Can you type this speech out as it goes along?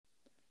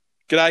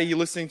G'day, you're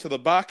listening to the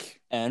Buck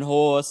And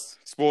horse.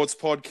 Sports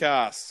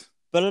Podcast.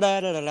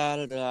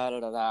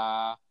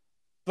 Ba-da-da-da-da-da-da-da-da.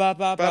 Ba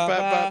ba Bap, ba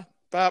bap,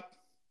 bap, ba.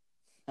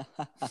 bap.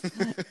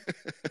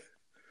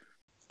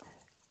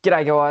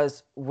 G'day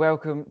guys,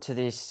 welcome to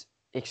this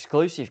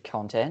exclusive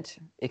content,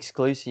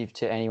 exclusive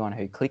to anyone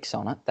who clicks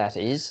on it, that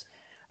is.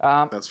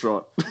 That's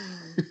right.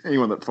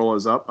 Anyone that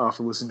follows up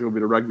after listening to a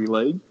bit of rugby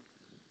league,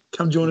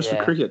 come join us for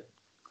Yeah. cricket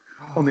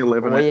on the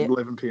 11 We-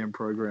 p.m.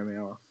 program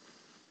hour.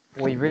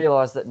 We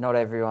realise that not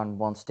everyone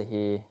wants to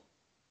hear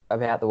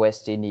about the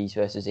West Indies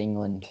versus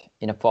England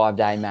in a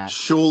 5-day match.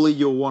 Surely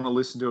you'll want to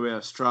listen to about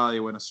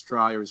Australia when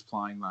Australia is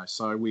playing, though.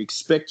 So we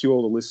expect you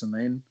all to listen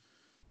then.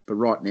 But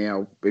right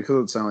now,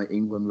 because it's only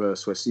England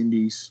versus West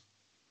Indies,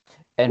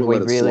 And we'll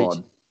we let it really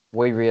slide.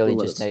 We'll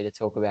let just it- need to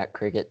talk about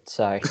cricket,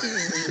 so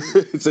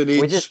It's an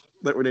itch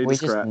that we need we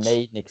to just scratch.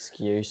 need an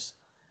excuse.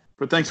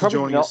 But thanks for Probably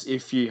joining not- us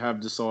if you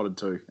have decided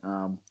to.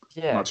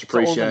 Yeah, Much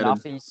appreciated.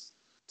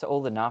 To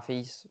all the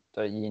nuffies,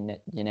 so you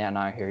now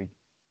know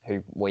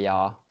who we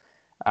are.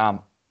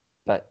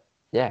 But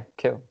yeah,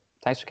 cool.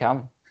 Thanks for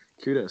coming.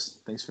 Kudos.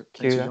 Thanks for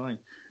Kudos. joining.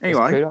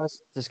 Anyway,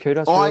 Does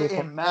kudos I really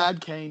am mad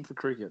keen for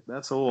cricket.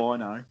 That's all I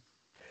know.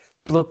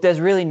 Look,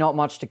 there's really not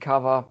much to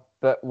cover,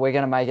 but we're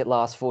going to make it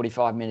last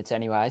 45 minutes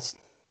anyways.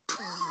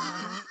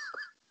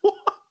 What?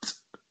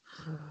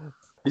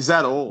 Is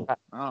that all?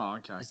 Oh,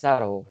 okay. Is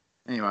that all?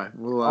 Anyway,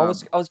 we'll. I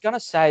was going to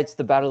say it's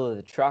the Battle of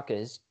the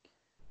Truckers.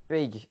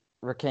 Big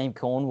Rakeem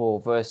Cornwall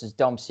versus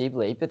Dom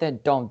Sibley, but then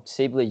Dom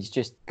Sibley's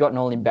just gotten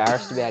all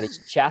embarrassed about his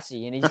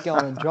chassis and he's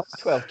gone and dropped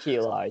 12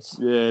 kilos.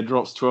 Yeah,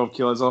 drops 12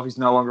 kilos off. He's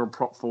no longer a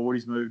prop forward.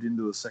 He's moved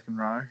into the second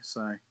row.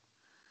 So,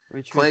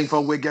 Which playing was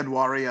for Wicked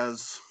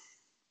Warriors.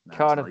 No,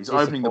 kind it's not. of He's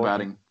opening the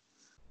disappointing. batting.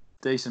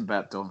 Decent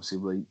bat, Dom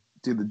Sibley.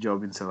 Did the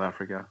job in South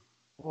Africa.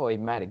 Well, he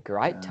made a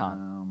great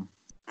ton.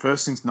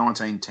 First since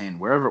 1910.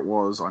 Wherever it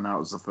was, I know it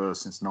was the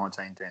first since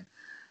 1910.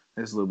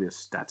 There's a little bit of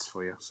stats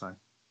for you. So.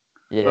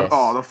 Yes.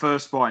 The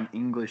first by an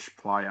English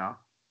player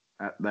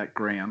at that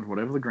ground,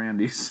 whatever the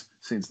ground is,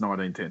 since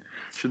 1910.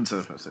 Shouldn't say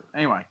the first.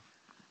 Anyway,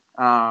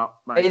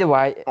 mate, Either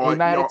way, he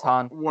made a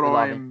ton. What We I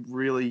love him.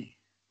 really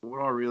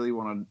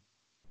want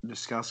to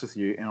discuss with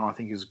you, and I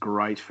think is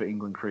great for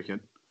England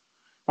cricket,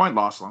 won't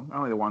last long.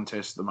 Only the one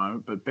test at the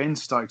moment, but Ben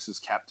Stokes is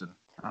captain.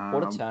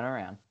 What a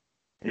turnaround.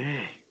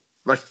 Yeah,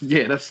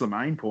 that's the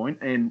main point,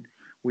 and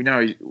we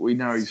know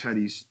he's had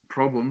his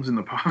problems in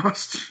the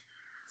past.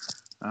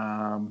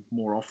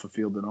 More off the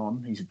field than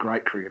on. He's a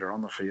great cricketer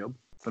on the field.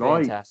 But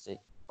Fantastic.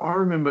 I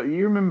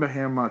remember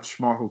how much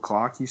Michael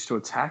Clarke used to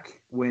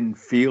attack when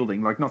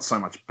fielding, like not so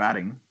much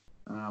batting.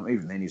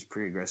 Even then he's a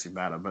pretty aggressive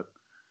batter, but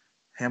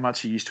how much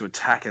he used to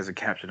attack as a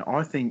captain.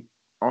 I think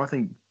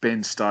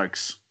Ben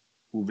Stokes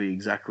will be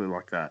exactly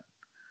like that.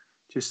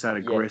 Just that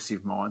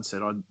aggressive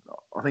mindset.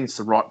 I think it's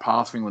the right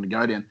path for England to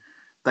go down.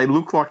 They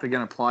look like they're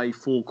going to play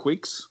 4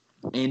 quicks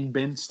and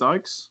Ben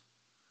Stokes.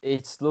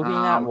 It's looking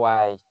that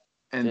way.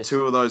 And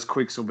 2 of those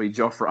quicks will be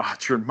Jofra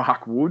Archer and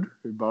Mark Wood,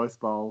 who both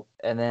bowl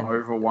And then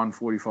over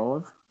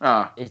 145.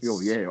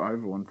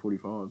 Over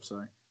 145.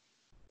 So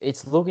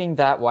it's looking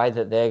that way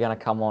that they're going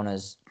to come on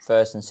as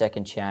first and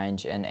second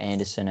change, and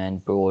Anderson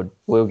and Broad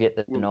will get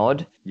the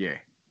nod. yeah,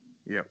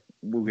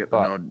 we'll get the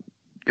But- nod,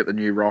 get the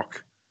new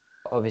rock,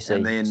 Obviously,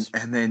 and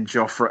then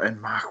Jofra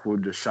and Mark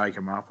Wood to shake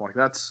them up. Like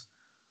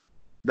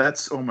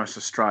that's almost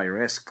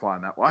Australia-esque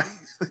playing that way.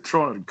 They're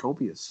trying to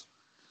copy us.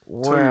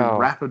 2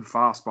 rapid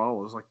fast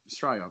bowlers like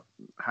Australia,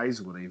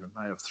 Hazelwood even.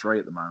 They have 3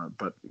 at the moment,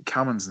 but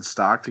Cummins and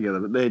Stark together,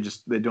 but they're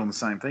doing the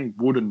same thing.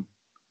 Wood and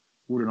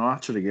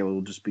Archer together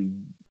will just be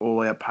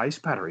all out pace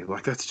battery.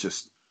 Like that's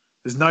just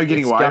there's no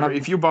getting away from it.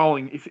 If you're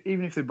bowling,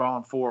 even if they're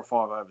bowling 4 or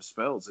 5 over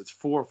spells, it's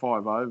 4 or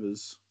 5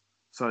 overs.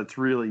 So it's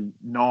really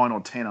 9 or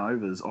 10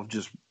 overs of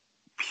just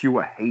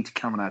pure heat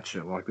coming at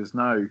you. Like there's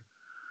no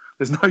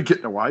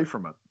getting away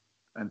from it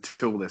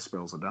until their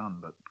spells are done.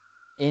 But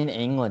in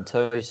England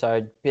too, so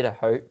a bit of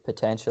hope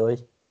potentially.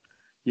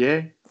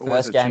 yeah,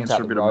 always First a game's chance at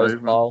for a the bit of Rose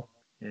movement. Bowl.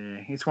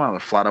 Yeah, it's one of the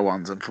flatter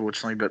ones,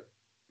 unfortunately. But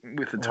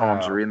with the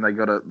times Wow. we're in, they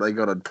got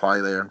to play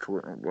there.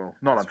 Well,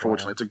 not That's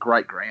unfortunately, wild. it's a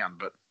great ground,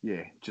 but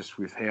yeah, just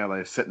with how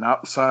they're setting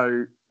up.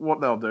 So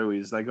what they'll do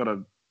is they got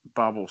a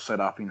bubble set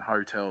up in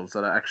hotels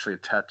that are actually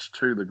attached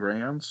to the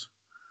grounds.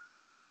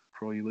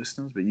 For all you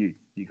listeners, but you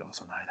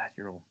guys will know that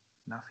you're all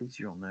nuffies,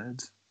 you're all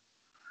nerds.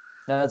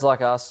 No, it's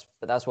like us,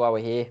 but that's why we're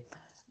here.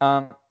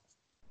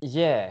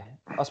 Yeah,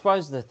 I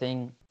suppose the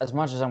thing, as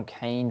much as I'm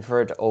keen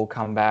for it to all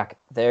come back,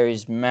 there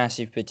is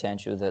massive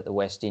potential that the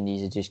West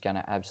Indies are just going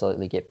to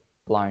absolutely get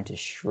blown to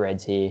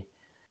shreds here.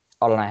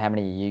 I don't know how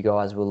many of you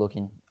guys were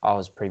looking. I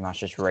was pretty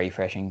much just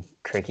refreshing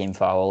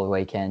Cricinfo all the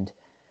weekend.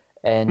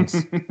 And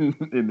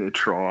In their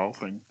trial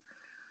thing.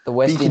 the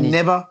West You can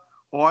Indies...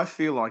 I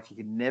feel like you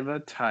can never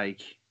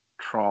take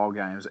trial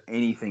games,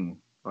 anything,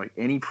 like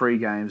any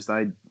pre-games,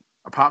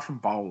 apart from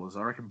bowlers,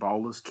 I reckon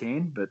bowlers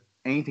can, but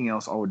anything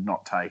else I would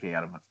not take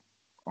out of it,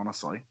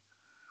 honestly,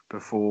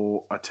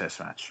 before a test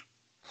match.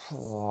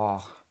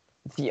 Oh,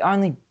 the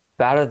only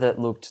batter that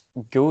looked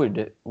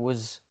good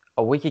was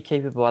a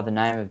wicketkeeper by the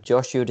name of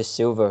Joshua De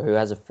Silva, who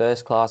has a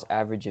first-class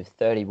average of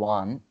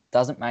 31,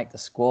 doesn't make the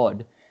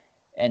squad,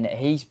 and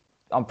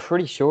I'm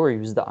pretty sure he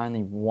was the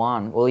only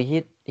one. Well,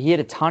 he hit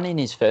a ton in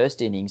his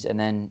first innings and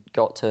then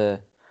got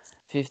to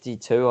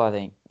 52, I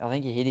think. I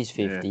think he hit his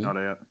 50. Yeah, not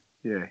out.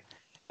 Yeah.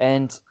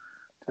 And To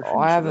finish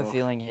I have it a off.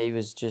 feeling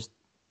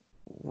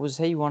was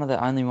he one of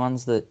the only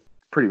ones that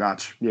Pretty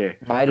much, yeah.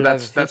 made it That's over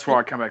 50? that's why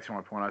I come back to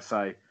my point. I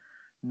say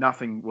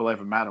nothing will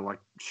ever matter. Like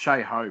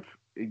Shea Hope,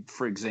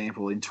 for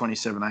example, in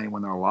 2017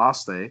 when they were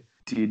last there,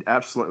 did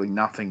absolutely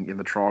nothing in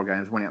the trial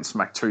games. Went out and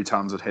smacked 2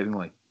 tons at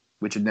Headingley,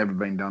 which had never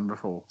been done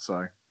before.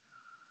 So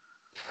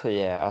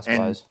Yeah, I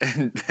and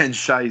suppose. and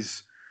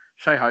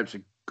Shea Hope's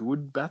a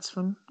good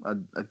batsman, a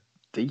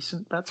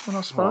decent batsman,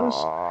 I suppose.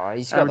 Oh,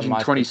 he's got the Averaging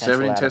most 27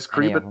 potential in out Test of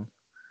any cricket, of them.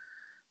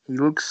 He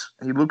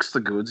looks the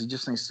goods. He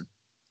just needs to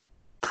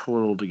pull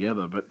it all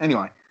together. But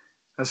anyway,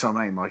 that's what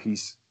I mean. Like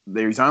he's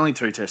only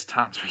 2 Test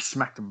tons. He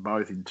smacked them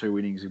both in 2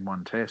 innings in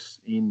 1 Test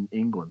in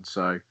England.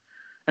 So,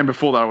 and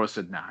before that, I would have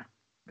said no,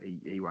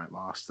 he won't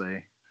last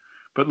there.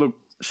 But look,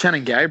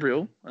 Shannon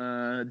Gabriel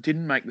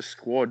didn't make the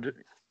squad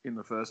in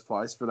the first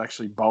place, but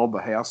actually bowled the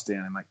house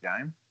down in that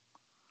game.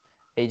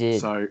 He did.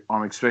 So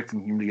I'm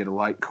expecting him to get a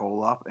late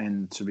call up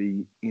and to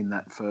be in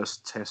that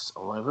first Test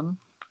 11.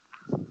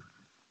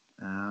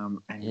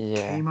 And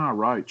Yeah. Kemar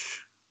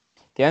Roach.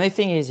 The only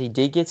thing is he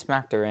did get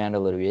smacked around a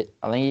little bit.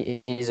 I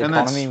think his And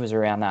economy that's- was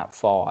around that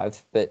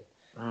 5, but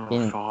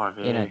in 5,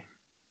 in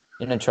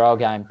a trial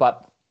game.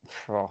 But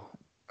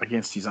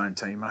against his own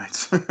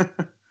teammates.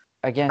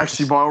 against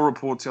Actually, by all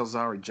reports,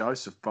 Alzari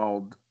Joseph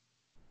bowled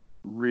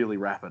really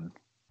rapid.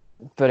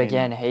 But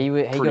again, he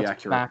got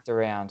accurate. smacked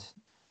around.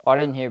 I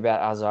didn't hear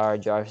about Azara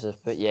Joseph,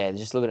 but yeah,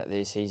 just looking at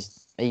this,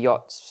 he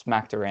got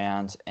smacked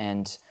around,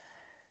 and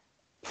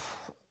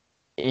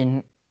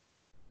in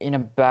a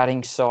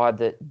batting side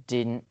that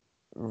didn't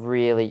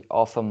really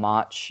offer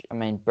much. I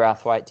mean,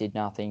 Brathwaite did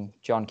nothing.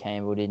 John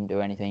Campbell didn't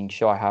do anything.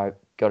 Shai Hope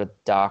got a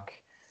duck.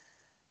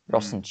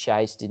 Roston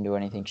Chase didn't do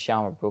anything.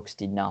 Sharma Brooks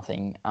did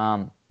nothing.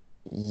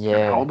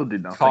 Yeah. Holder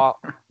did nothing.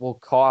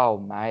 Kyle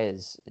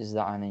Mayers is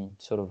the only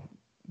sort of.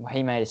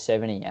 He made a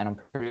 70, and I'm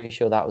pretty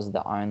sure that was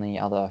the only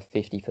other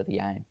 50 for the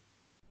game.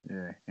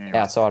 Yeah. Anyway.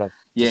 Outside of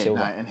Yeah, Silva.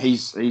 no, and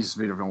he's a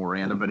bit of an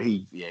all-rounder, but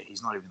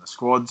he's not even in the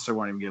squad, so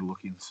won't even get a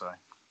look in.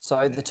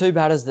 So the 2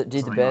 batters that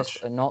did the Not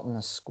best much. are not in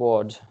the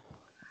squad.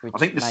 I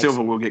think the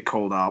Silver will get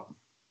called up.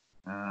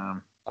 I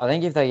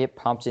think if they get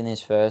pumped in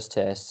this first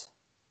test,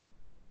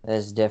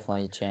 there's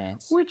definitely a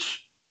chance.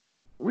 Which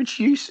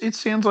it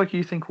sounds like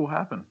you think will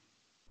happen.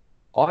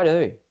 I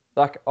do.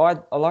 Like I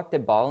like their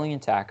bowling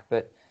attack,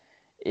 but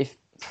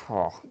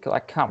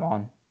come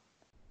on.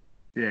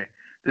 Yeah,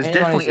 there's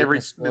Anyone who's definitely in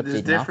the squad there's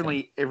did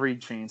definitely every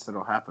chance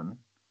that'll happen.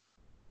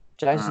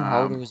 Jason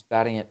Holder was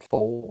batting at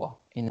 4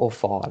 or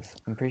 5.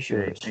 I'm pretty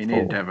sure it's 4. He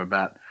needed to have a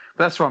bat.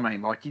 But that's what I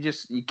mean. Like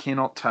you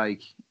cannot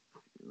take.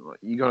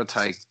 You got to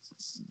take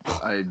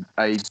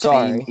a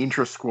team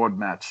intra-squad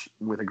match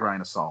with a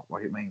grain of salt.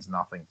 Like it means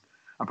nothing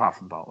apart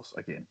from bowls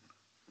again.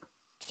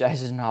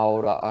 Jason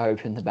Holder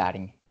opened the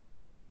batting.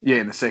 Yeah,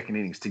 in the second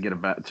innings to get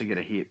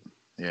a hit.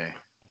 Yeah,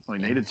 well,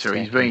 he needed to.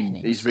 Second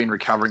He's been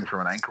recovering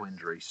from an ankle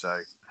injury,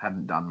 so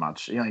hadn't done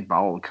much. He only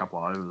bowled a couple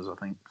of overs, I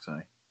think.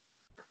 So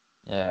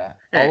Yeah.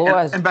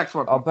 and back to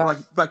my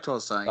point, back to what I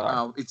was saying.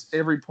 Sorry. It's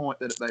every point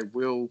that they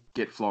will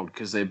get flogged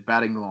because their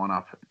batting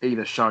lineup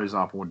either shows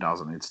up or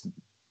doesn't.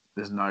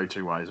 There's no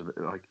 2 ways of it.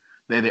 Like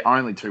they're the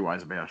only 2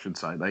 ways about it, I should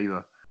say. They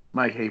either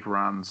make a heap of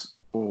runs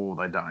or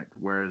they don't.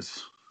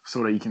 Whereas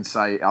sort of you can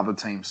say other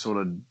teams sort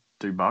of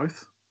do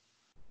both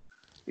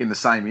in the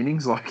same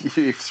innings. Like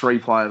if 3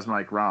 players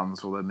make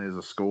runs, well then there's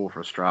a score for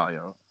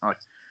Australia. Like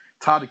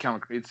it's hard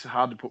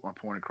to put my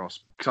point across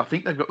because I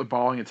think they've got the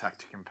bowling attack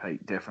to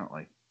compete.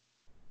 Definitely.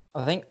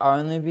 I think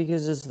only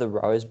because it's the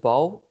Rose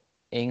Bowl,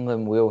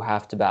 England will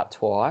have to bat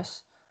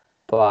twice,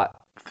 but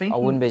I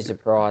wouldn't be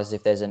surprised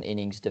if there's an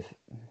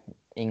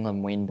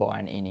England win by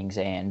an innings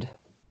and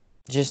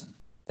just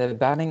the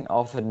batting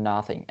offered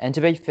nothing. And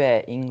to be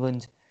fair,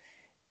 England's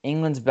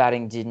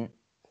batting didn't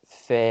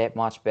fare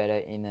much better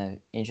in the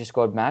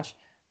inter-squad match,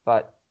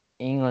 but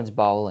England's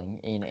bowling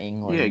in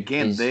England. Yeah,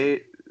 again,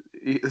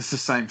 it's the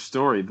same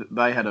story.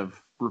 They had a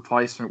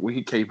replacement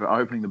wicketkeeper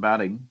opening the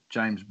batting,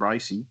 James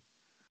Bracey,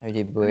 who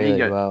did really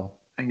well.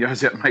 And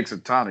goes out and makes a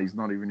ton. He's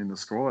not even in the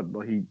squad.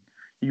 Like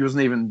he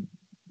wasn't even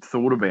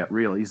thought about,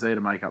 really. He's there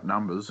to make up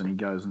numbers, and he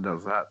goes and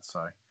does that.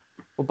 So,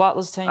 well,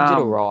 Butler's team did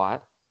all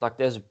right. Like,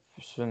 there's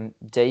some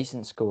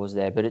decent scores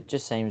there, but it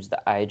just seems the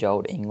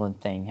age-old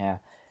England thing, how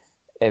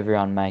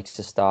everyone makes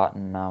a start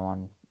and no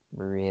one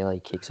really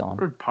kicks on. What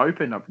did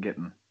Pope end up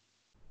getting?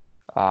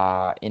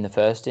 In the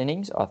first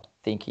innings, I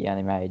think he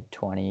only made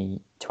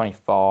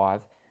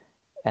 25,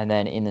 and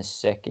then in the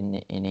second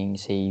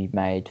innings, he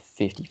made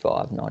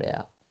 55, not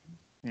out.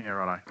 Yeah,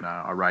 right. No,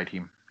 I rate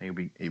him. He'll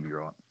be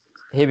right.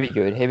 He'll be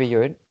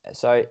good.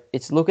 So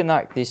it's looking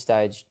like this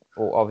stage,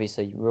 well,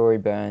 obviously, Rory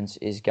Burns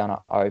is going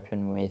to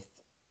open with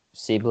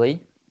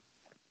Sibley.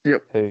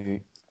 Yep. Who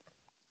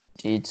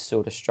did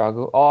sort of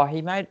struggle. Oh,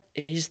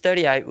 his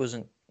 38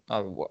 wasn't...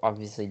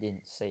 obviously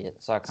didn't see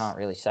it, so I can't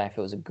really say if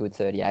it was a good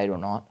 38 or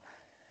not.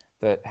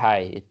 But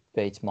hey, it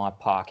beats my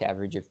park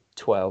average of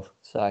 12.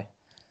 So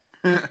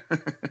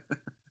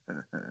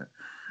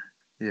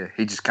Yeah,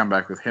 he just come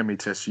back with how many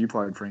tests you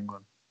played for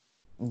England?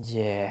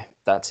 yeah,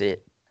 that's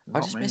it. I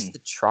Not just many. missed the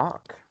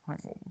truck. Like,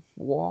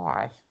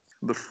 why?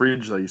 The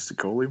fridge, they used to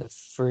call him. The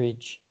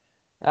fridge.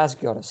 That's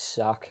gotta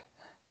suck.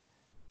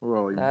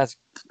 Well, That's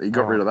he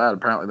got rid of that.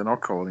 Apparently, they're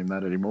not calling him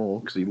that anymore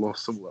because he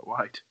lost all that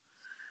weight.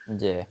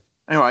 yeah.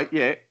 Anyway,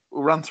 yeah,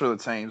 we'll run through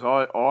the teams.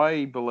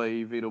 I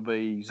believe it'll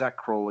be Zach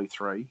Crawley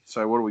 3.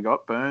 So what do we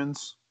got?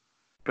 Burns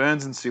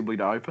and Sibley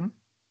to open.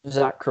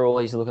 Zach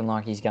Crawley's looking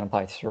like he's going to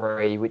play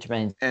 3, which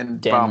means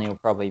And Denley will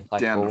bump probably play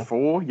down 4. to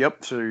 4.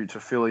 Yep, to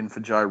fill in for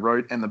Joe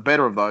Root. And the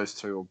better of those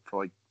two will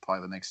probably play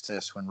the next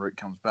test when Root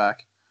comes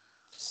back.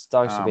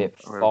 Stokes will be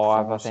at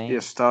 5, I think. Yeah,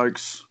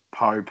 Stokes,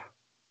 Pope,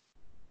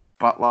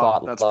 Butler.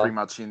 That's pretty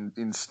much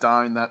in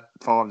stone. That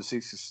 5 to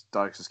 6 is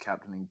Stokes is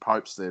captaining.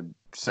 Pope's their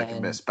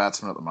second best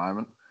batsman at the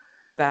moment.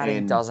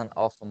 Batting doesn't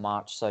offer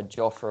much, so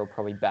Joffre will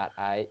probably bat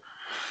 8.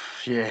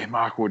 Yeah,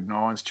 Mark Wood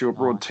 9, Stuart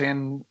Broad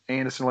 10,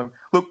 Anderson 11.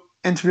 Look,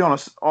 and to be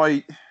honest,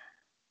 I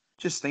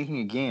just thinking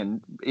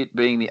again, it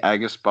being the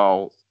Agus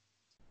Bowl,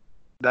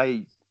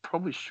 they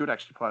probably should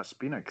actually play a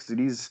spinner because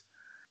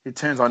it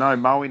turns, I know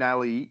Moeen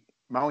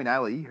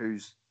Ali,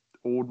 who's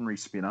ordinary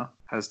spinner,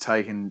 has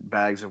taken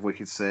bags of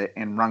wickets there,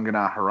 and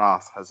Rangana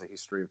Harath has a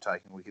history of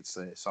taking wickets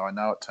there. So I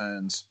know it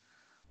turns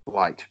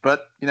late,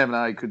 but you never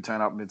know. He could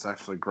turn up and it's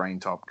actually green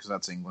top because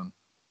that's England.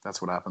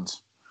 That's what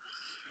happens.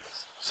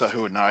 So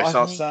who would know? I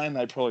was saying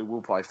they probably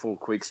will play 4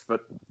 quicks,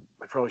 but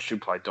they probably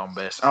should play Dom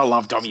Bess. I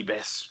love Dommy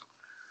Bess.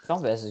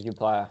 Dom Bess is a good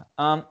player.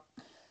 I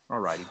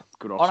rate him.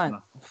 Good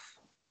off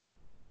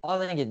I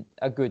think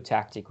a good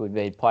tactic would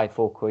be to play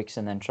 4 quicks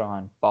and then try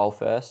and bowl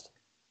first.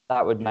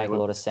 That would make a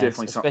lot of sense.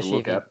 Definitely something to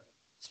look at.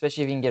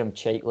 Especially if you can get them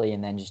cheaply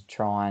and then just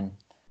try and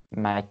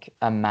make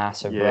a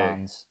mass of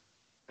runs.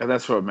 And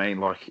that's what I mean.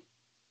 Like,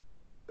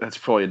 that's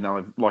probably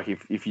another. Like,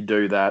 if you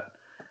do that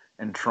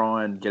and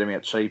try and get them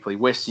out cheaply,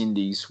 West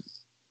Indies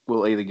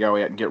will either go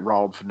out and get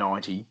rolled for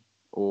 90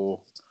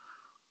 or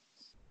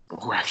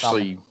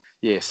actually,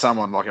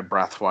 someone like a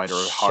Brathwaite or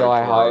a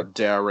Hope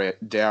or a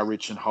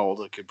Dowrich and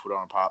Holder could put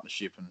on a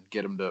partnership and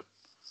get them to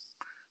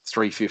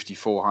 350,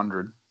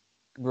 400.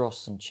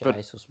 Ross and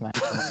Chase will smash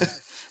them.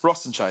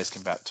 Ross and Chase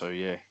can bat too,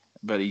 yeah.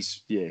 But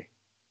he's, It'll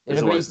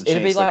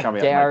be like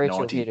Dowrich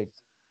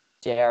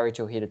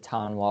will hit a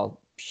ton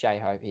while Shea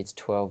Hope hits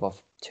 12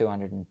 off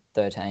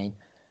 213.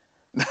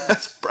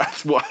 That's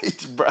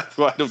Brathwaite.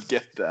 Brathwaite will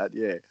get that,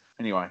 yeah.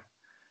 Anyway,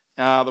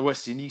 the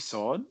West Indies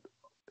side,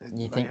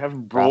 they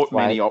haven't brought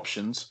many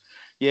options.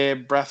 Yeah,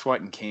 Brathwaite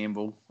and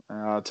Campbell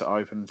to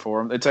open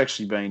for them. It's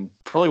actually been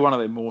probably one of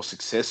their more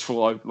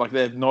successful. Like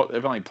they've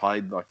only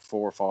played like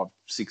 4 or 5,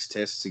 6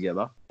 tests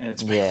together, and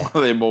it's been one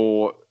of their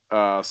more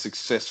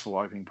successful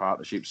opening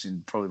partnerships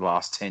in probably the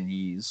last 10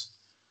 years.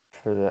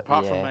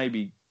 Apart from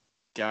maybe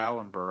Gale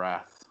and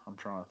Barath, I'm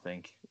trying to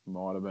think. It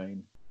might have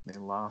been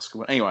their last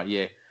one. Anyway,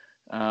 yeah.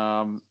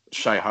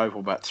 Shea Hope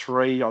will bat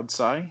 3, I'd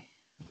say.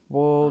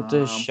 Well,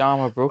 does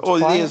Sharma Brooks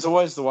play? There's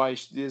always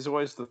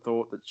the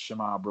thought that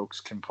Shamar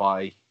Brooks can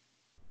play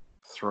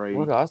 3.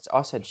 Well,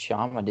 I said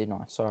Sharma, didn't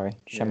I? Sorry,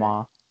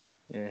 Shamar.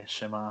 Yeah,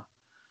 Shamar.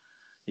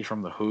 You're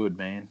from the hood,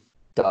 man.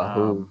 The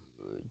hood.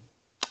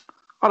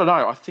 I don't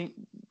know. I think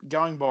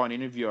going by an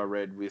interview I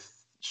read with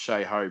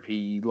Shea Hope,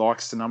 he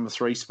likes the number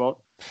 3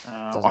 spot.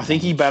 I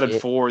think he batted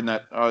 4 in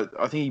that. I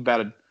think he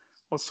batted.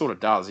 What sort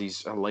of does?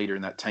 He's a leader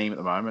in that team at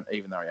the moment,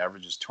 even though he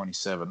averages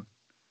 27.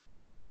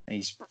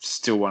 He's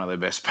still one of their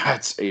best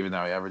bats, even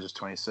though he averages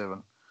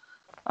 27.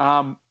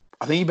 I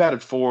think he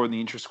batted 4 in the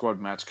intra-squad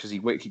match because he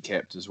wicket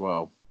kept as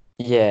well.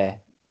 Yeah.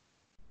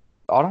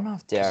 I don't know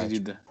if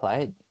Dowrich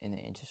played in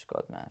the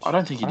inter-squad match. I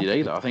don't think he did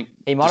either. I think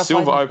he might have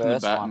played opened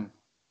the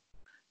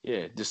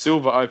bat. De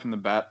Silva opened the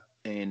bat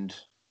and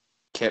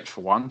kept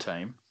for one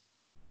team.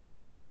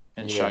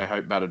 And Shea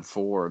Hope batted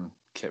 4 and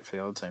kept for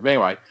the other team. But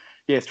anyway,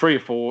 3 or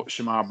 4,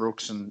 Shamar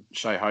Brooks and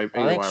Shea Hope.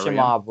 I think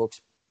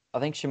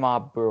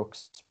Shamar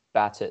Brooks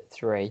bats at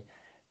 3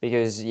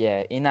 because,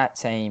 in that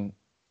team,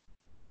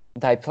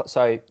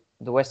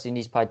 the West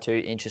Indies played 2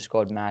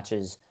 inter-squad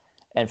matches,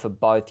 and for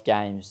both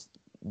games,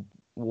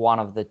 one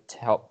of the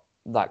top,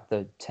 like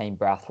the team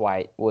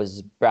Brathwaite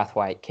was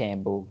Brathwaite,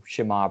 Campbell,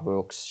 Shamar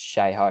Brooks,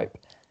 Shea Hope.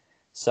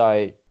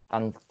 So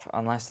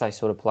unless they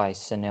sort of play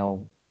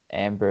Sunil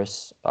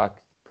Ambrose,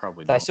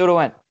 probably they sort of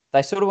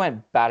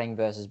went batting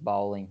versus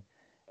bowling,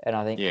 and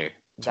I think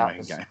that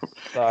was game.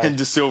 So, and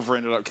De Silva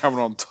ended up coming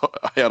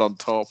out on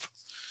top.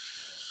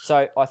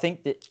 So I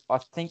think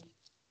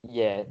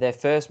their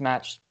first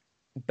match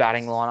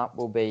batting lineup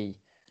will be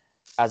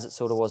as it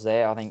sort of was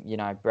there. I think,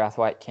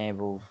 Brathwaite,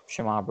 Campbell,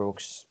 Shamar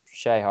Brooks,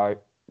 Shea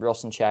Hope,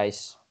 Ross and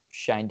Chase,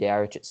 Shane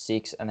Dowrich at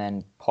 6, and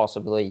then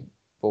probably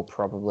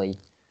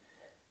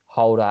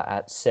Holder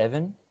at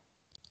 7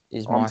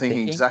 is my thinking. I'm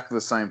thinking exactly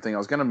the same thing. I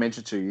was going to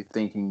mention to you,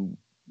 thinking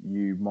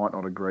you might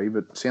not agree,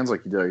 but it sounds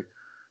like you do.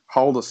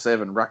 Holder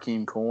 7,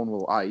 Rakeem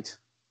Cornwall 8,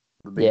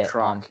 the big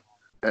truck.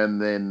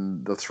 And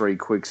then the three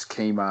quicks,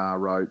 Kemar,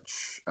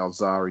 Roach,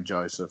 Alzari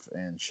Joseph,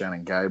 and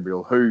Shannon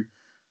Gabriel, who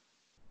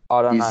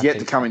I don't know is if yet to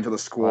he's come gonna into the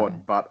squad,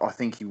 play. but I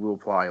think he will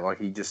play. Like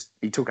he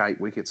took 8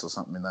 wickets or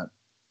something in that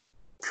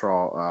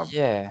trial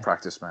Yeah.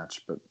 practice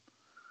match. But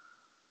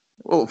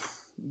well,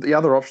 the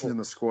other options in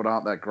the squad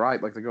aren't that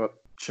great. Like they got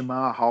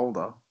Shamar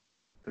Holder,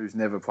 who's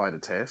never played a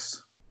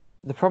test,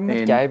 The problem with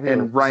and Gabriel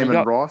and Raymond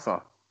got,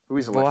 Rifer, who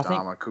is a well, I left think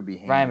armour, could be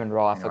handy. Raymond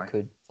Rifer anyway.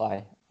 could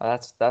play.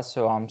 That's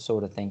who I'm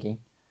sort of thinking.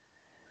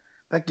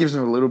 That gives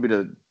him a little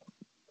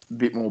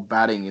bit more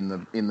batting in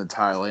the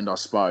tail end, I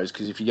suppose.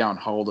 Because if you go and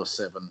Holder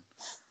 7,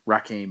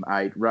 Raheem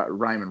 8,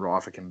 Raymond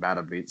Rifer can bat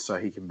a bit, so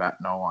he can bat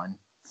 9.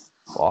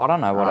 Well, I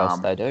don't know what else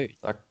they do.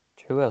 Like,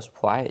 who else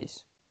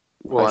plays?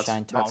 Well,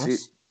 O'Shane that's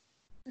Thomas? it.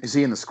 Is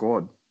he in the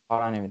squad? I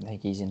don't even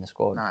think he's in the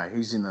squad. No,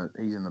 he's in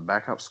the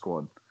backup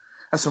squad.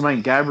 That's what I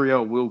mean.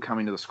 Gabriel will come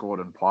into the squad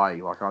and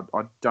play. Like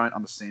I don't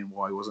understand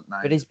why he wasn't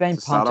named. But he's been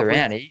to start pumped off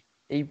with. around.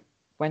 He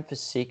went for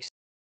 6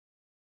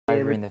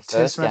 over in the Test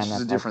first match game.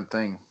 is a different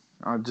thing.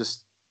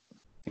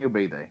 He'll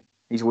be there.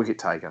 He's a wicket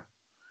taker.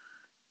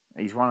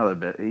 He's one of the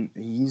best.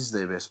 He is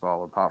their best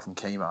bowler apart from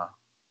Kemar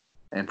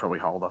and probably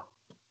Holder.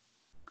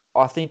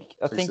 I think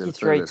He's your their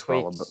three best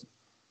bowler, quicks.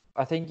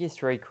 I think your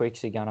 3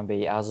 quicks are going to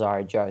be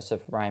Alzari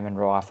Joseph, Raymond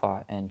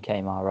Rifer, and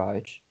Kemar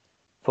Roach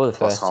for the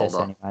Plus first test,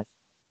 Holder. anyways.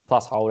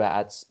 Plus Holder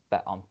at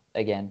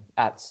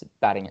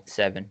batting at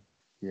 7.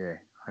 Yeah,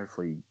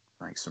 hopefully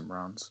he makes some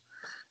runs.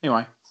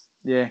 Anyway,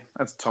 yeah,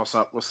 that's a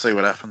toss-up. We'll see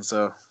what happens.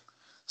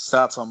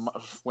 Starts on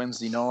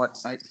Wednesday night,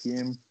 8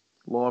 p.m,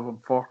 live on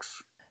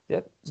Fox.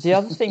 Yep. The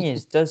other thing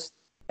is,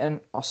 and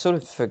I sort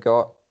of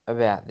forgot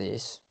about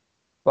this,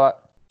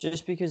 but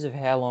just because of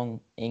how long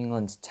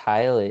England's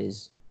tail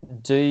is,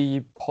 do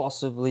you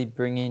possibly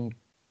bring in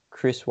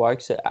Chris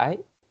Wokes at 8?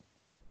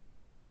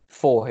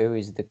 For who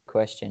is the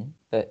question?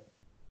 But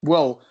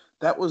Well,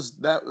 there's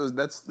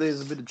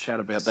a bit of chat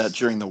about that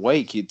during the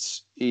week.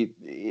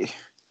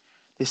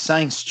 They're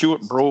saying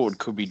Stuart Broad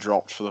could be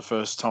dropped for the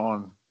first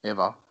time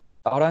ever.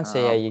 I don't see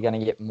how you're going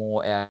to get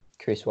more out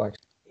of Chris Wokes.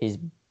 His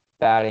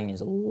batting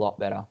is a lot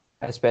better,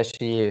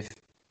 especially if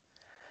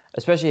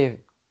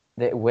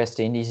the West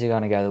Indies are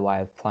going to go the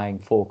way of playing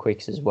 4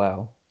 quicks as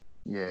well.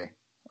 Yeah.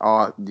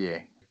 Yeah.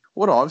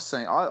 What I've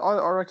seen,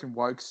 I reckon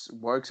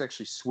Wokes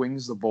actually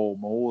swings the ball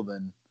more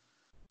than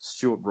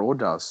Stuart Broad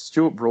does.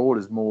 Stuart Broad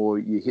is more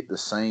you hit the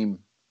seam.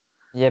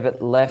 Yeah, but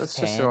That's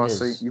just how I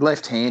see.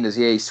 Left-handers,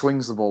 yeah, he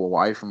swings the ball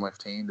away from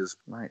left-handers.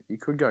 Mate, you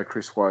could go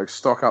Chris Wokes,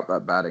 stock up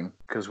that batting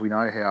because we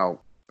know how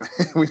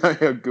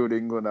good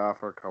England are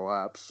for a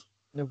collapse.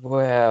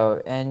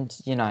 Well, and,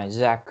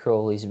 Zach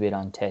Crawley's a bit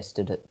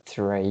untested at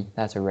 3.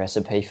 That's a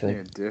recipe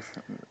for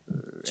definitely.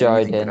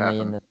 Joe Denley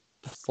in the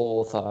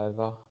 4th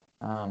over.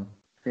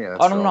 Yeah,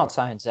 that's I'm right. not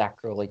saying Zach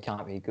Crawley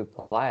can't be a good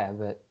player,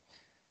 but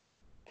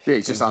yeah,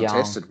 he's just young.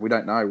 untested. We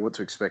don't know what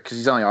to expect because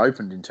he's only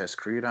opened in Test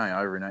cricket,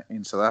 over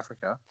in South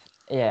Africa.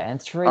 Yeah,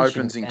 and 3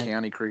 opens in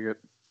county cricket.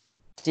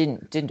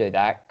 Didn't do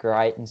that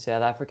great in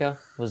South Africa.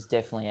 Was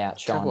definitely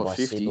outshined by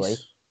 50s. Sibley,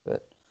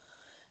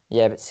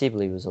 but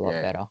Sibley was a lot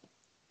better.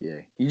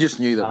 Yeah, you just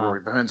knew that Rory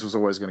Burns was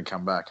always going to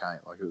come back, hey?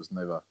 Like it was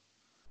never.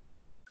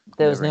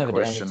 There was never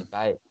any question.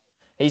 debate.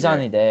 He's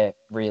only there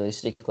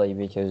realistically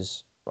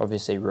because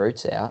obviously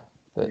Root's out.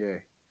 But yeah.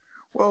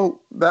 Well,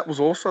 that was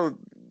also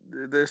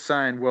they're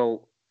saying.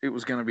 Well, it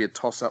was going to be a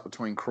toss-up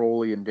between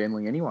Crawley and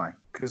Denley anyway,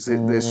 because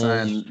they're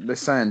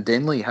saying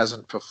Denley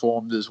hasn't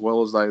performed as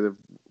well as they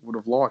would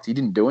have liked. He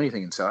didn't do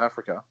anything in South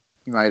Africa.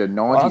 He made a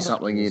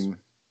 90-something in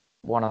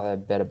one of the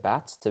better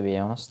bats, to be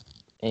honest.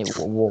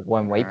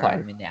 When we played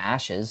him in the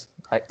Ashes.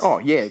 Oh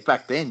yeah,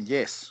 back then,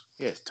 yes,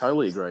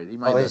 totally agreed. He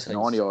made that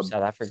 90-odd.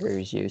 South Africa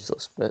is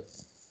useless, but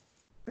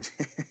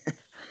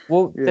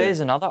well,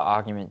 there's another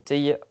argument. Do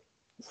you?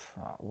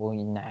 Well,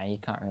 no, you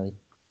can't really.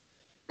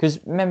 Because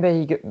remember,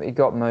 he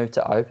got moved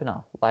to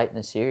opener late in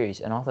the series,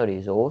 and I thought he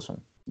was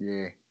awesome.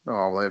 Yeah.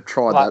 Oh, well, they've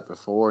tried that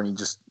before, and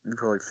he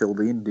probably filled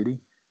in, did he?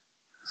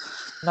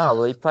 No,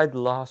 well, he played the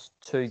last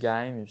 2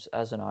 games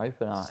as an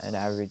opener and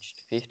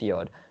averaged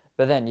 50-odd.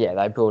 But then,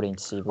 they brought in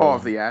Sibley. Oh,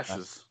 the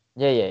Ashes.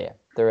 Yeah.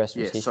 The rest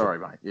was history. Sorry,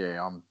 mate.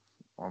 Yeah,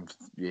 I'm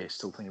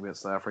still thinking about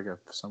South Africa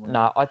for some reason.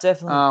 No, I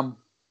definitely...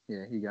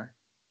 here you go.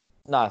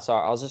 No,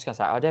 sorry, I was just going to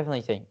say, I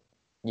definitely think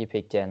you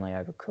pick Denley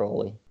over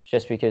Crawley.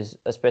 Just because,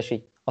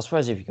 especially, I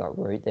suppose if you've got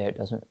Root there,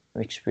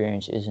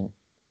 experience isn't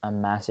a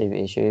massive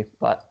issue.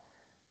 But,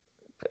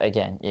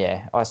 again,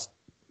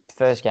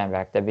 first game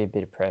back, there'd be a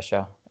bit of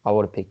pressure. I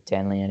would have picked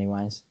Denley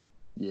anyways.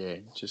 Yeah,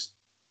 just a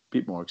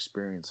bit more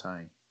experience,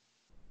 hey?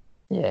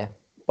 Yeah,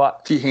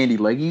 but... A few handy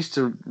leggies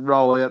to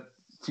roll out,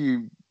 a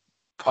few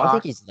I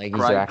think his leggies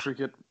are actually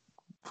cricket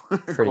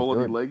good.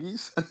 quality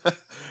leggies.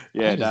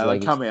 Yeah, no, they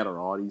come out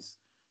all right.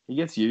 He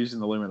gets used in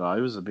the limit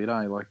overs a bit,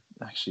 eh? Like,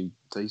 actually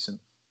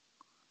decent.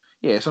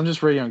 Yeah, so I'm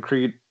just reading on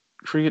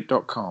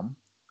cricket.com.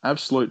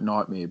 Absolute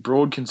nightmare.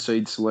 Broad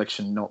concede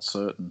selection not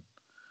certain.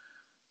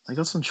 They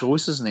got some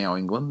choices now,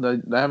 England.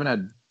 They haven't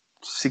had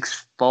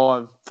 6,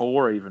 5,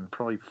 4 even,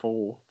 probably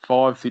 4,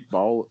 5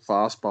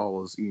 fast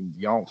bowlers in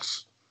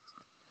yonks.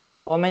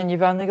 I mean,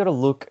 you've only got to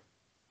look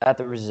at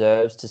the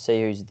reserves to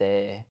see who's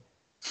there.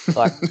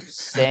 Like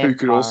Sam Who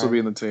could also Curran be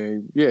in the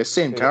team? Yeah,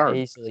 Sam could Curran.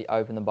 easily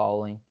open the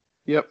bowling.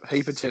 Yep,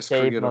 heap of Test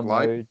Steve cricket of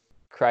late. Mahmood,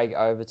 Craig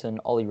Overton,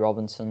 Ollie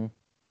Robinson.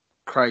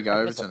 Craig They've got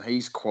Overton,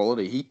 he's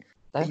quality. He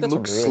They've got some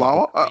looks really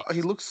slower. good players.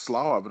 He looks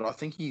slower, but I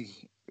think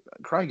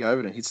Craig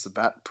Overton hits the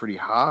bat pretty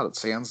hard. It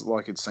seems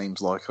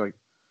like. Well,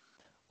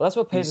 that's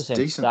what people he's seem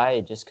to decent.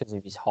 say. Just because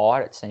of his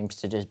height, it seems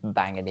to just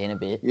bang it in a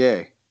bit.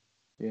 Yeah.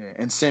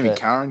 And Sammy But-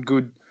 Curran,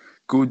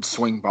 good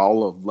swing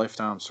bowler, left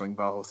arm swing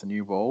bowler with a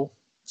new ball.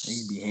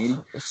 He'd be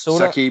handy.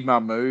 Sort of. Saqib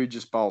Mahmood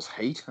just bowls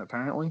heat,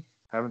 apparently.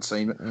 Haven't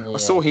seen it. Yeah. I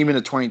saw him in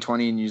a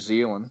 2020 in New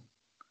Zealand.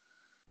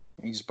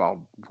 He just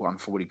bowled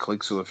 140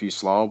 clicks with a few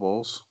slower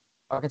balls.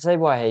 I can see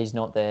why he's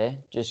not there,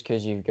 just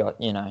because you've got,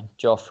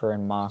 Joffre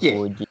and Mark Yeah.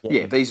 Wood.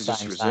 Yeah, these are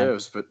just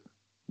reserves, but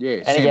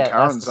And Sam again, that's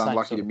Curran's the same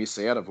unlucky sort to of- miss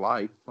out of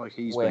late. Like,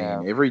 he's Well-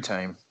 been in every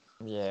team.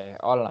 Yeah,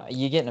 I don't know.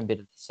 You're getting a bit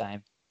of the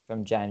same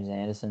from James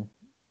Anderson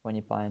when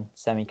you're playing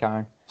Sammy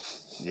Curran.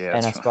 Yeah, And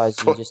I that's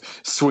suppose right. you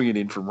just, Swing it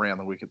in from round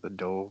the wicket, the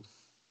door.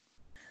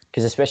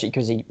 especially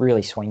because he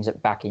really swings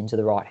it back into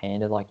the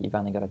right-hander, like you've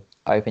only got to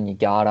open your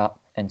guard up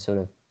and sort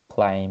of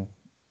play him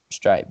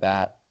straight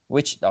bat,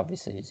 which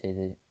obviously is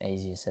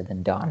easier said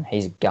than done.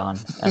 He's a gun,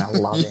 and I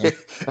love him.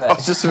 I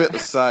was just about to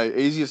say,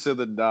 easier said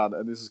than done,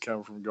 and this is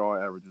coming from a guy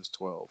who averages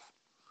 12.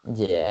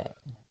 Yeah.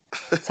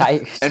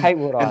 Take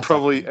what I and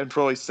probably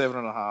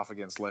 7.5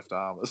 against left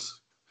armers.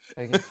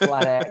 say. Who can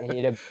flat out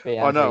hit a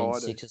I know, boundary I in do.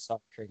 six-a-side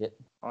cricket.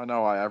 I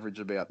know I average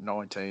about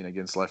 19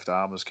 against left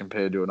armers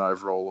compared to an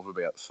overall of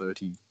about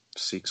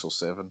 36 or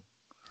 7.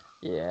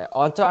 Yeah,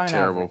 I don't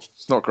Terrible. average.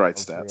 It's not great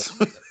 12 stats.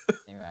 really.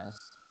 Anyways,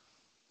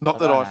 Not I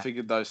that don't I know.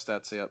 figured those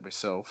stats out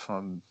myself.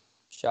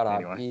 shut up.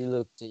 Anyway. You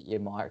looked at your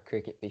mic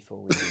cricket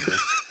before we did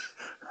this.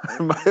 I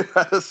may have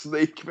had a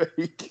sneak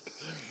peek.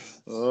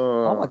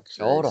 Oh my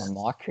god, jeez. on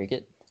my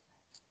cricket.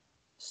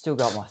 Still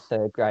got my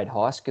third grade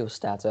high school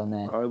stats on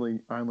there.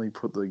 Only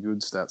put the good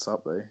stats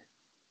up there.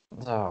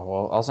 Oh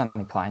well, I was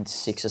only playing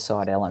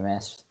six-a-side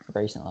LMS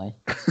recently.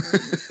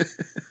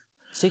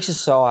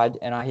 Six-a-side,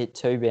 and I hit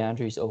 2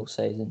 boundaries all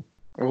season.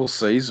 All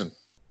season.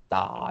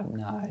 Ah,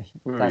 no.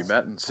 We'll be That's-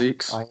 batting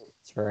 6. I hit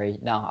 3.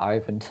 No, I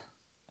opened.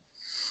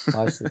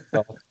 Most of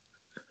the time.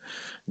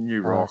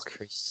 New Oh, rock. it's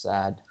pretty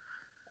sad.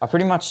 I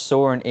pretty much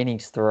saw an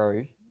innings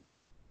through.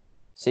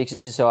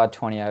 Six-a-side,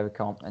 20 over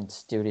comp, and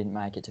still didn't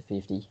make it to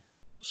 50.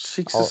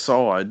 6 Oh.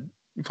 aside.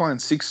 You're playing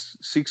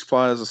six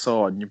players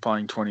aside, and you're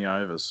playing 20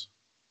 overs.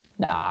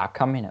 Nah,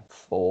 come in at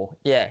 4.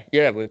 Yeah,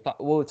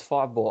 it's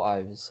 5 ball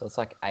overs, so it's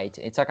like 8.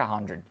 It's like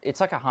 100.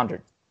 It's like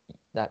 100.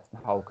 That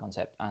whole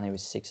concept only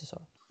was 6 aside.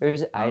 Or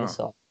is it 8 Oh.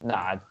 aside?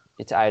 Nah,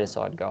 it's 8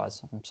 aside,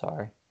 guys. I'm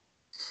sorry.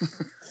 I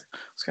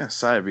was going to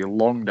say, it'd be a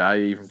long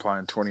day even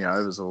playing 20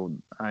 overs or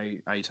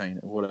 18,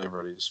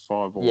 whatever it is,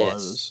 5 ball Yes.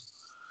 overs.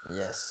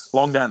 Yes.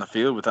 Long day in the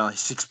field with only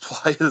 6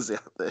 players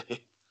out there.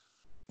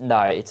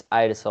 No, it's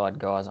 8 aside,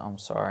 guys. I'm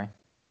sorry.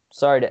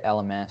 Sorry to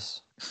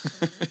LMS.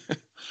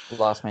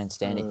 Last man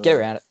standing. Get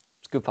around it.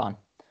 It's good fun.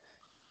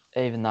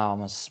 Even though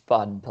I'm a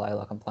spud and play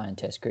like I'm playing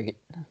Test cricket.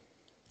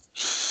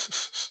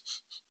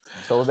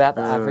 It's all about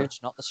the average,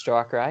 not the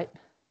strike rate.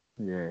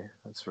 Yeah,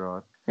 that's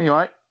right.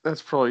 Anyway,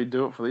 that's probably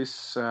do it for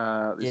this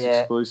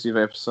Yeah. exclusive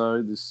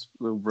episode, this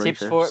little brief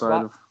Tips for it, episode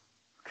Buck? of.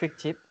 Quick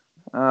tip.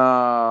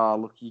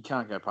 Look, you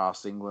can't go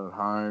past England at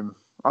home.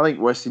 I think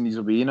West Indies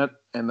will be in it,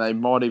 and they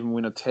might even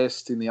win a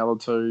test in the other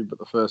two. But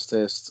the first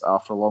test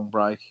after a long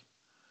break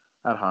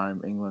at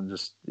home, England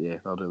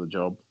they'll do the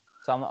job.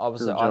 So I'm the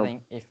opposite. Good I job.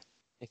 think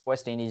if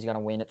West Indies is going to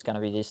win, it's going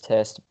to be this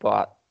test,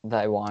 but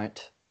they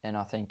won't. And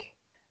I think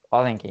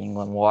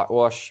England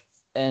whitewash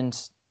and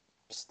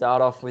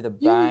start off with a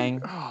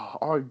bang.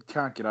 I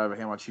can't get over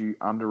how much you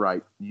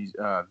underrate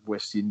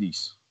West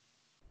Indies.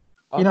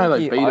 I You know think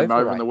they you beat them over in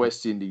overrate the them.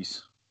 West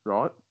Indies,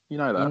 right? You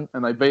know that, In-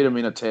 and they beat them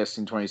in a test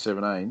in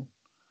 2017.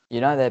 You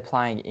know they're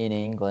playing in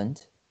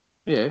England.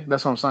 Yeah,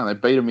 that's what I'm saying. They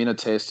beat them in a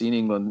test in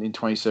England in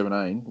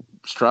 2017.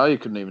 Australia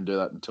couldn't even do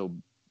that until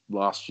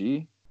last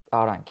year.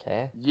 I don't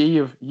care. Ye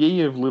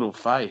of little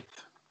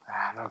faith.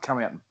 They'll come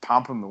out and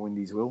pump them. The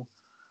Windies will.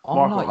 I'm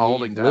Michael not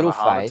Holding ye to of have a little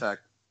heart faith. attack.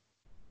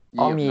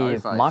 I'm Ye ye of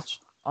of no faith. much.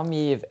 I'm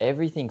ye of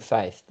everything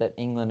faith that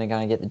England are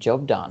going to get the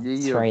job done. Ye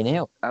of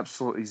 3-0.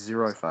 Absolutely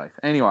zero faith.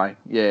 Anyway,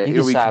 yeah, You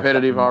it'll could be say I've got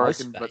competitive, the I most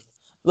reckon. But faith.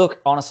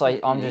 Look, honestly,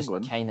 In I'm just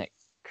England. keen that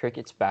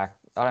cricket's back.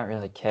 I don't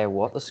really care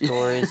what the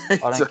score is. I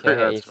That's don't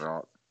care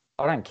right.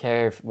 I don't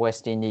care if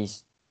West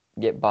Indies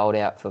get bowled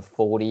out for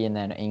 40 and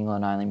then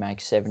England only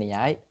makes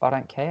 78. I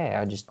don't care.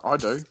 I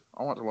do.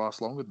 I want to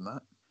last longer than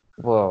that.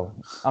 Well,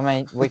 I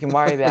mean, we can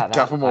worry about A that.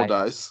 couple more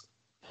later. days.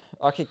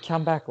 I could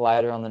come back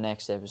later on the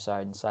next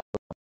episode and say,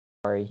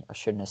 sorry, I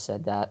shouldn't have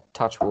said that.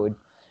 Touch wood.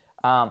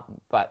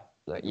 But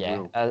look, yeah,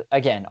 will.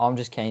 again, I'm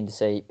just keen to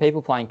see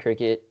people playing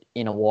cricket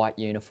in a white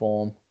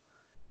uniform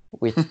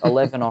with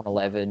 11 on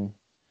 11.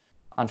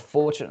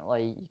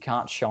 Unfortunately, you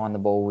can't shine the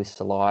ball with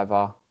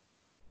saliva.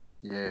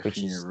 Yeah, Which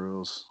Virginia is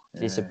rules.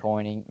 Yeah.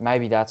 Disappointing.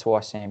 Maybe that's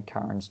why Sam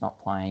Curran's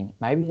not playing.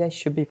 Maybe they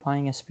should be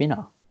playing a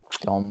spinner.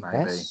 Dom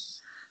Maybe.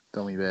 Bess?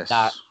 Dummy best.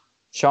 Nah.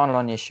 Shine it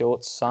on your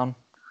shorts, son.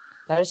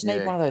 They just need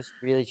Yeah. one of those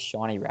really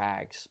shiny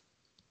rags.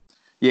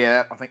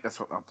 Yeah, I think that's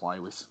what they'll play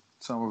with.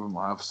 Some of them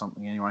will have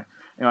something anyway.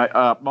 Anyway,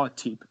 my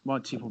tip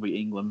will be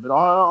England, but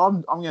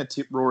I'm going to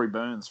tip Rory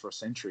Burns for a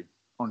century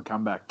on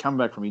comeback.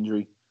 Comeback from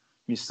injury,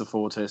 missed the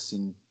 3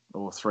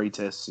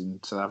 tests in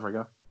South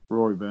Africa.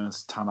 Rory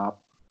Burns ton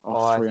up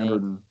off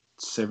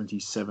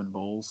 377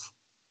 balls.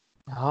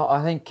 Oh,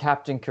 I think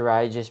Captain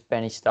Courageous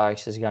Benny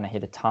Stokes is going to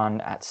hit a ton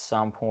at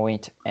some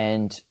point,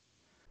 and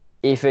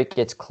if it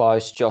gets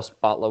close, Josh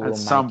Butler will At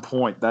some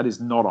point, that is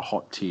not a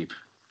hot tip.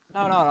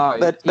 No.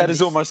 That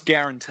is almost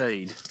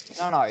guaranteed.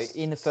 No.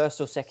 In the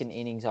first or second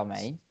innings, I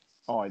mean.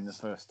 Oh, in the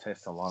first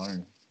test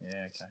alone.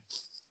 Yeah, okay.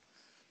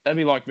 That'd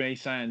be like me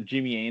saying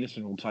Jimmy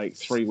Anderson will take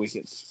 3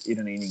 wickets in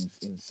an innings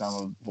in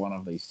one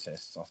of these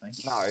tests, I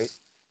think. No,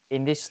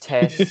 in this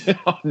test,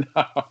 Oh, no.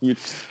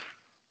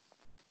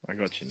 I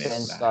got you now.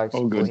 Ben Stokes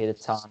All will good. hit a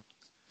ton.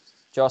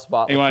 Josh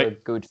Butler Anyway, for a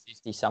good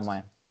 50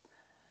 somewhere.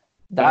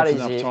 That's That is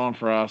enough it. time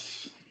for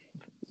us.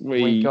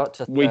 We got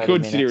to 30 we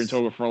could sit here and minutes.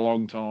 talk for a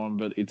long time,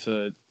 but it's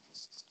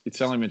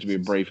only meant to be a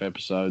brief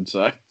episode,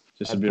 so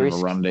just a bit of a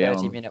brisk rundown.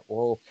 30-minute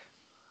walk.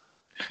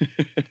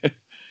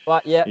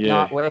 But yeah,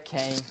 Yeah. no, we're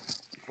keen.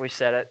 We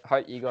said it.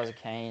 Hope you guys are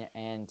keen,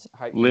 and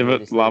hope you Live do it,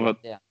 this love little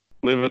it. rundown.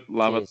 Live it,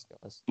 love Cheers, it,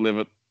 guys. live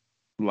it,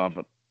 love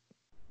it,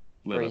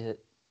 live Breathe it,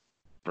 it.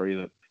 breathe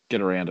it,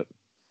 get around it.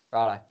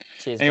 Righto.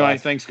 Cheers, Anyway,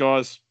 guys. thanks,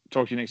 guys.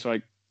 Talk to you next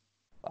week.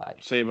 Bye.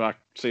 See you back.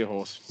 See you,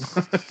 horse.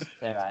 See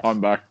you, mate. I'm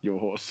back. Your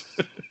horse.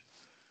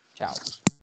 Ciao.